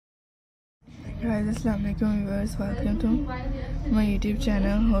Guys, Assalamualaikum viewers, welcome to my YouTube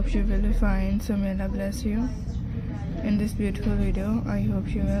channel. Hope you will be fine. So may Allah bless you. In this beautiful video, I hope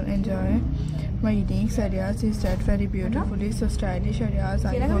you will enjoy my unique sarees. Is that very beautifully so stylish areas.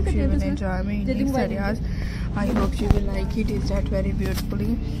 I hope you will enjoy my unique sarees. I hope you will like it. Is that very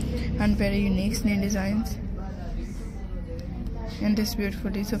beautifully and very unique new designs in this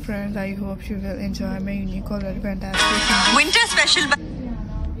beautifully. So friends, I hope you will enjoy my unique or very fantastic winter special.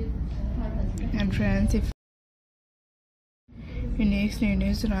 And friends, if unique new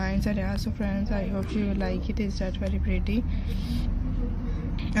designs are so friends, I hope you will like it. Is that very pretty?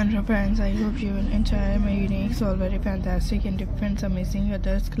 And friends, I hope you will enjoy my unique, all very fantastic and different amazing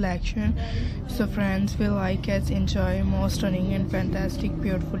others collection. So friends, will like us enjoy more stunning and fantastic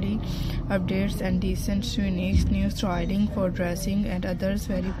beautifully updates and decent unique new styling for dressing and others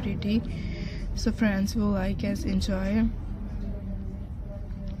very pretty. So friends, will like us enjoy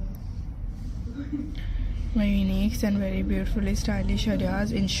my unique and very beautifully stylish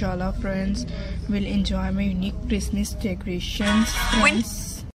areas. Inshallah friends will enjoy my unique Christmas decorations,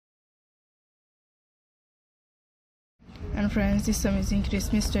 friends. And friends, this amazing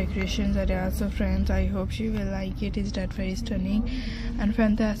Christmas decorations areas. So friends, I hope you will like it. Is that very stunning and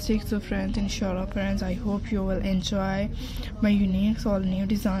fantastic? So friends, inshallah friends, I hope you will enjoy my unique all new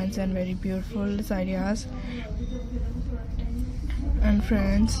designs and very beautiful areas. And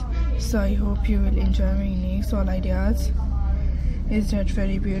friends, so I hope you will enjoy my unique all ideas. Is that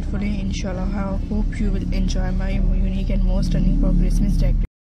very beautifully? Inshallah, I hope you will enjoy my unique and most stunning for Christmas decoration.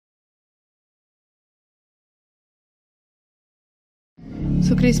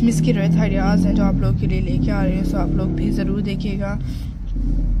 So Christmas की Wraith ideas हैं जो आप लोग के लिए लेके आ रहे हैं. सो आप लोग भी ज़रूर देखिएगा.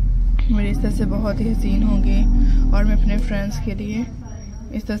 मेरे इस तरह से बहुत ही हसीन होंगे और मैं अपने फ्रेंड्स के लिए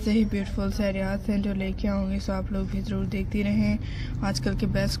इस तरह से ही ब्यूटीफुल से आइडियाज़ हैं जो लेके आऊँगी. सो आप लोग भी ज़रूर देखते रहें. आजकल के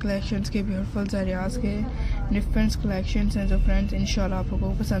बेस्ट कलेक्शंस के ब्यूटीफुल से आइडियाज़ के डिफरेंट कलेक्शंस हैं जो फ्रेंड्स इंशाल्लाह आप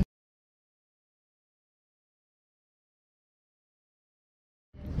लोगों को पसंद.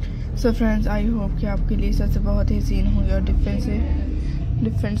 सो फ्रेंड्स, आई होप कि आपके लिए इस तरह से बहुत ही हसीन होंगे और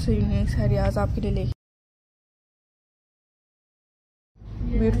डिफरेंट से यूनिक आइडियाज़ आपके लिए लेके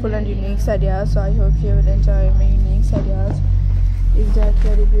beautiful and unique ideas. So I hope you will enjoy my unique ideas. Is that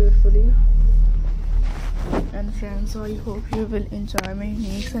very beautifully? And friends, so I hope you will enjoy my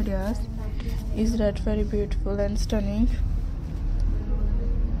unique ideas. Is that very beautiful and stunning?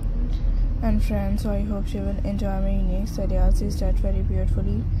 And friends, so I hope you will enjoy my unique ideas. Is that very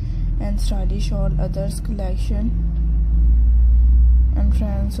beautifully and stylish all others collection. And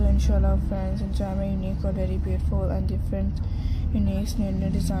friends, so inshallah friends, enjoy my unique or very beautiful and different unique new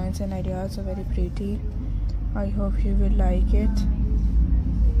designs and ideas are very pretty. I hope you will like it.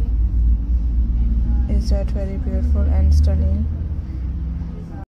 Is that very beautiful and stunning?